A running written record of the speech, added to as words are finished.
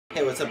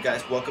Hey, what's up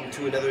guys? Welcome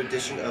to another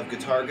edition of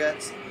Guitar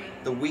Guts,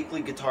 the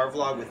weekly guitar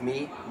vlog with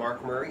me,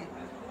 Mark Murray.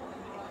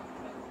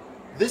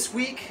 This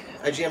week,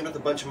 I jammed with a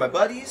bunch of my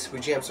buddies. We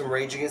jammed some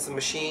Rage Against the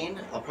Machine.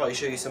 I'll probably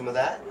show you some of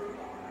that.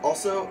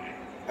 Also,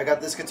 I got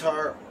this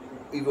guitar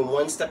even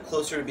one step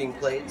closer to being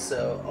played,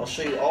 so I'll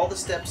show you all the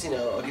steps,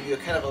 I'll give you a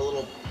kind of a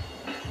little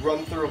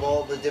run through of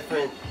all the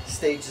different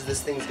stages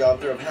this thing's gone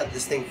through. I've had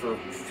this thing for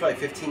probably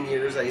 15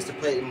 years. I used to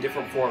play it in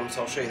different forms,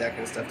 so I'll show you that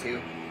kind of stuff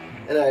too.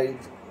 And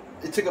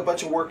it took a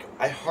bunch of work.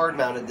 I hard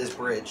mounted this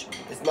bridge.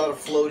 It's not a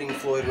floating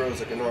Floyd Rose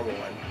like a normal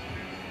one.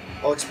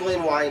 I'll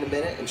explain why in a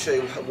minute and show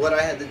you what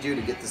I had to do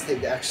to get this thing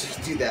to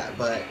actually do that.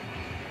 But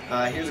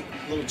here's a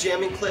little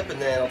jamming clip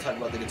and then I'll talk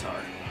about the guitar.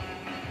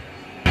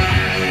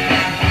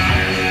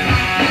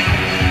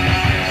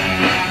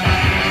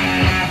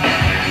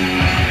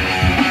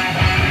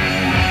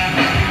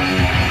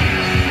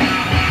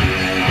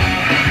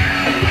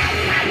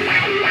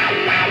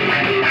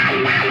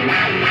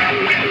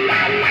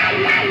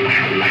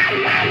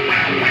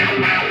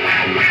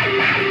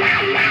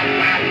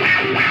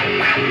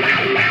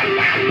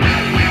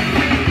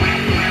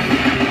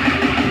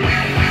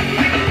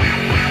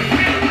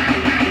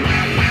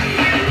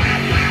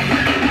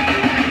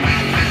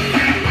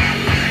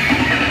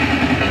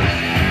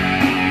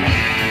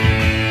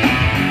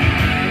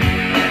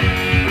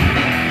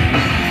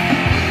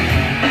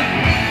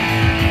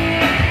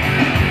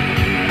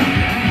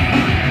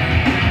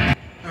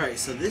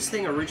 So this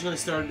thing originally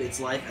started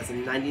its life as a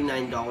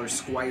 $99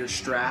 Squire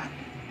Strat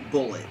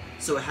Bullet.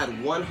 So it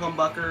had one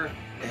humbucker,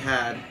 it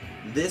had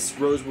this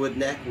rosewood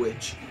neck,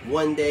 which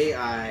one day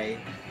I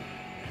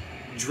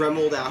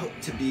dremeled out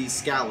to be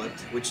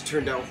scalloped, which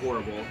turned out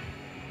horrible.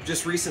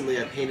 Just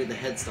recently I painted the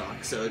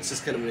headstock, so it's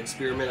just kind of an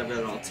experiment. I've got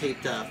it all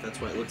taped up,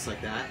 that's why it looks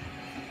like that.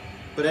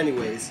 But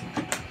anyways,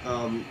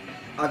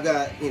 I've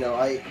got,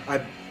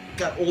 I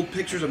got old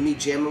pictures of me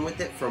jamming with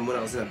it from when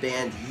I was in a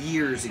band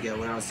years ago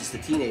when I was just a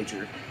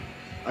teenager.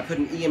 I put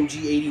an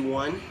EMG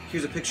 81.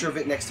 Here's a picture of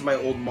it next to my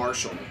old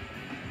Marshall.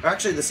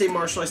 Actually, the same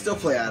Marshall I still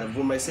play out of.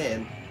 What am I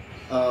saying?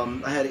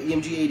 I had an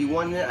EMG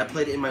 81 in it. I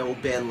played it in my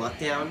old band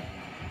Luckdown.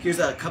 Here's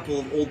a couple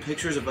of old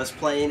pictures of us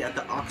playing at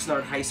the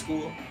Oxnard High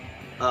School.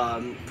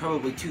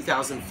 Probably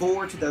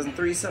 2004,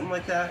 2003, something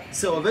like that.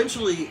 So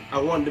eventually, I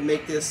wanted to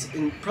make this,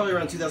 probably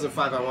around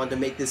 2005, I wanted to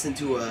make this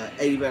into a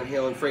Eddie Van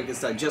Halen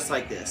Frankenstein just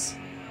like this.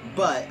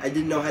 But I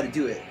didn't know how to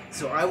do it.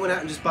 So I went out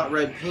and just bought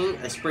red paint,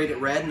 I sprayed it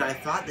red, and I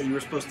thought that you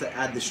were supposed to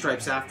add the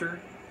stripes after.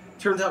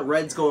 Turns out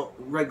red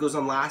goes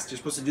on last, you're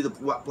supposed to do the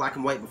black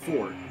and white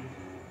before.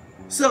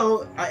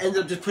 So I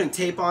ended up just putting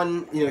tape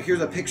on,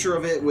 here's a picture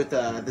of it with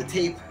the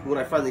tape when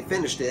I finally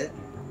finished it.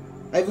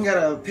 I even got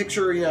a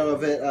picture,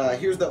 of it,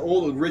 here's the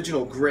old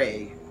original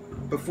gray,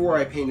 before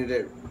I painted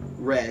it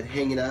red,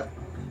 hanging up.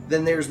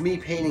 Then there's me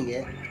painting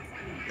it.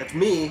 That's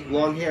me,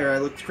 long hair, I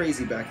looked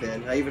crazy back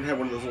then. I even had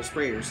one of those little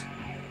sprayers.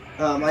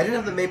 I didn't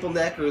have the maple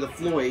neck or the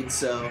Floyd,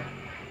 so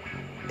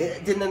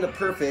it didn't end up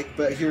perfect,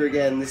 but here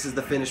again, this is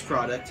the finished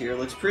product here. It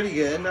looks pretty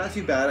good, not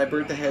too bad. I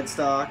burnt the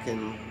headstock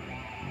and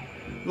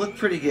looked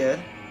pretty good,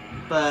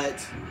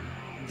 but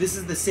this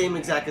is the same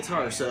exact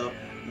guitar. So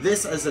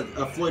this is a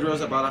Floyd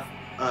Rose I bought off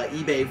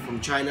eBay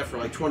from China for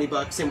like 20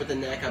 bucks. Same with the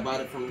neck, I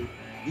bought it from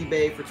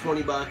eBay for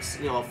 20 bucks,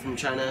 from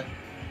China.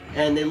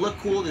 And they look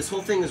cool. This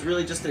whole thing is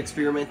really just an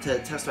experiment to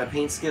test my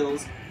paint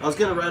skills. I was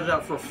going to route it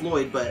out for a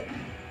Floyd, but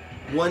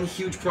one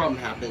huge problem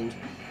happened.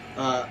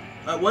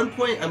 At one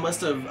point, I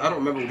don't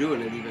remember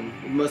doing it even.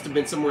 It must have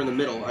been somewhere in the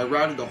middle. I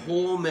routed the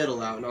whole middle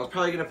out, and I was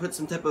probably going to put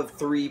some type of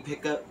 3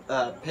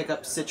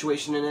 pickup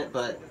situation in it,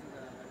 but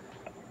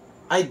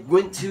I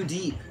went too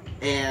deep,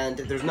 and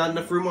there's not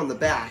enough room on the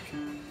back.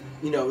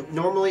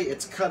 Normally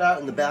it's cut out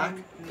in the back,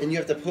 and you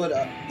have to put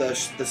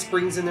the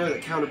springs in there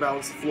that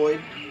counterbalance the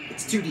Floyd.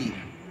 It's too deep,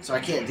 so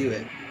I can't do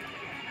it.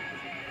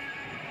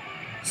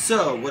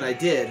 So what I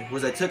did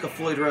was I took a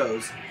Floyd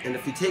Rose, and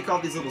if you take all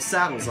these little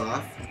saddles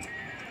off,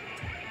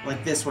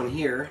 like this one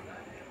here,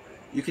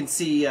 you can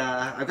see,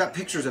 I've got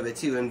pictures of it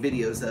too and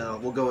videos,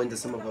 we'll go into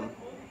some of them.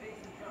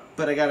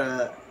 But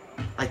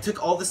I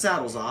took all the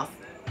saddles off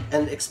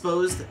and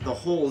exposed the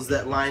holes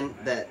that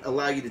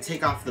allow you to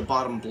take off the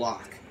bottom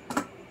block,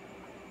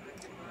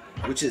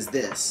 which is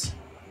this.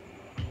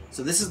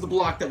 So this is the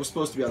block that was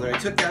supposed to be on there. I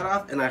took that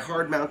off and I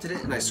hard mounted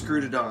it and I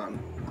screwed it on.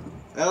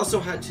 I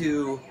also had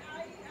to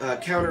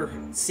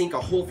countersink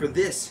a hole for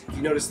this. If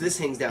you notice, this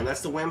hangs down.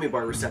 That's the whammy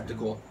bar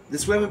receptacle.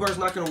 This whammy bar is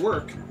not going to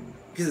work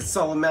because it's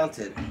solid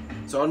mounted.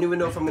 So I don't even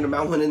know if I'm going to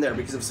mount one in there,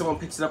 because if someone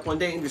picks it up one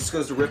day and just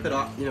goes to rip it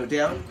off,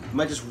 down, it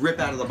might just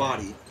rip out of the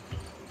body.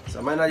 So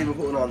I might not even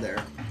put one on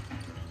there.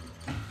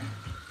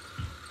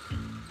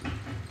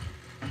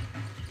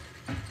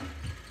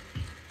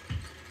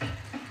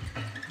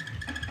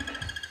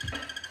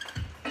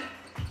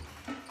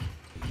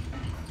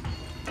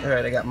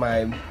 Alright, I got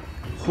my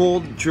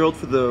hole drilled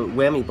for the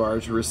whammy bar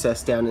to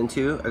recess down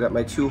into. I got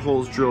my 2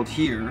 holes drilled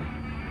here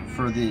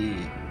for the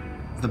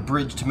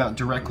bridge to mount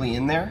directly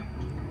in there.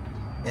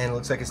 And it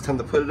looks like it's time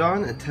to put it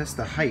on and test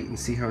the height and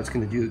see how it's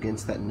going to do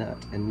against that nut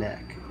and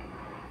neck.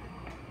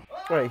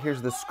 Alright,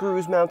 here's the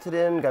screws mounted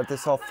in, got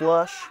this all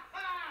flush.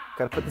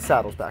 Gotta put the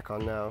saddles back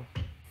on now.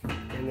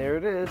 And there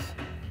it is.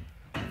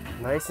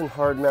 Nice and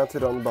hard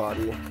mounted on the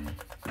body.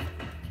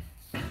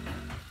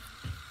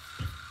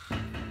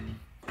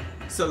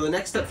 So the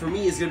next step for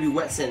me is going to be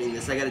wet sanding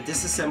this. I got to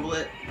disassemble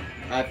it.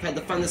 I've had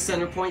to find the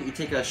center point. You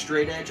take a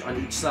straight edge on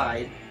each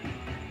side.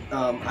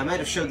 I might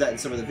have showed that in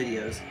some of the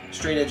videos.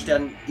 Straight edge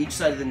down each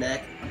side of the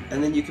neck,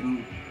 and then you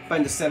can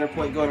find a center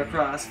point going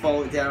across,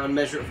 follow it down,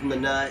 measure it from the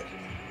nut.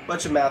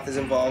 Bunch of math is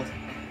involved.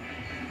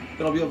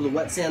 But I'll be able to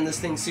wet sand this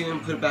thing soon,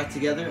 put it back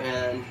together,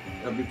 and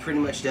it'll be pretty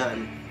much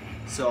done.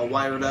 So I'll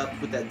wire it up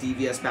with that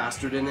DVS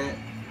bastard in it.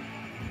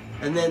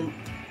 And then,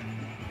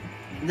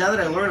 now that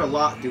I learned a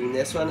lot doing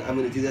this one, I'm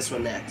going to do this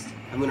one next.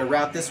 I'm going to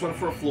route this one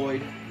for a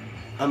Floyd.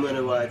 I'm going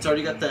to, it's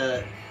already got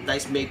the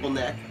nice maple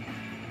neck.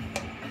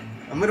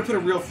 I'm going to put a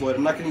real Floyd.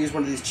 I'm not going to use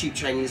one of these cheap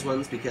Chinese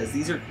ones because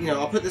these are, you know,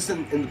 I'll put this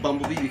in the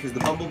Bumblebee because the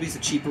Bumblebee's a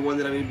cheaper one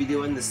that I'm going to be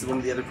doing. This is one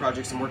of the other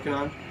projects I'm working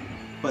on.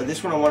 But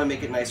this one I want to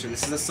make it nicer.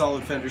 This is a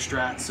solid fender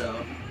Strat,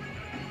 so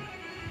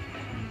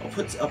I'll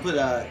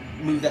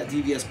move that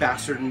DVS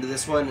bastard into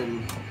this one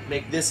and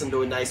make this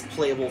into a nice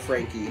playable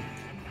Frankie.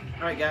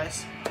 Alright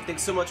guys,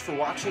 thanks so much for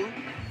watching.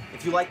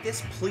 If you like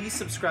this, please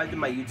subscribe to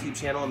my YouTube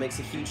channel. It makes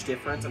a huge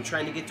difference. I'm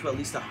trying to get to at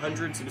least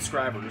 100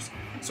 subscribers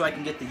so I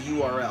can get the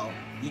URL,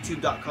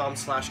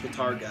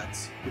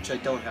 youtube.com/guitarguts, which I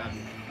don't have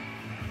yet.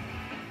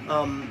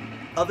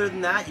 Other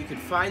than that, you can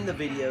find the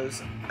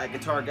videos at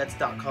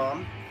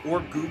guitarguts.com or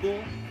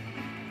Google.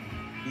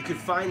 You can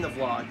find the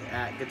vlog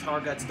at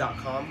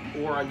guitarguts.com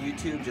or on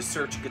YouTube, just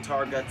search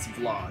Guitar Guts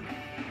Vlog.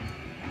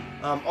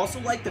 Also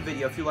like the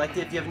video if you liked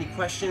it. If you have any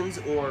questions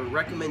or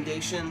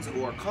recommendations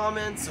or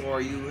comments,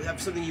 or you have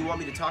something you want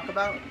me to talk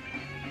about,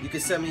 you can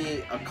send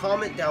me a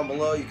comment down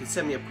below. You can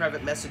send me a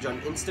private message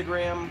on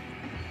Instagram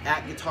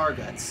at Guitar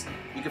Guts.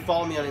 You can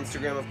follow me on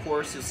Instagram, of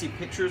course. You'll see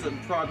pictures of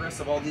the progress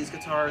of all these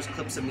guitars,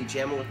 clips of me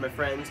jamming with my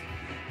friends.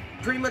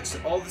 Pretty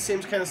much all the same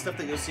kind of stuff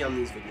that you'll see on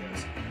these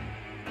videos.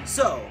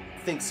 So,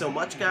 thanks so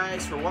much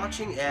guys for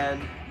watching,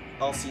 and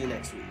I'll see you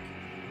next week.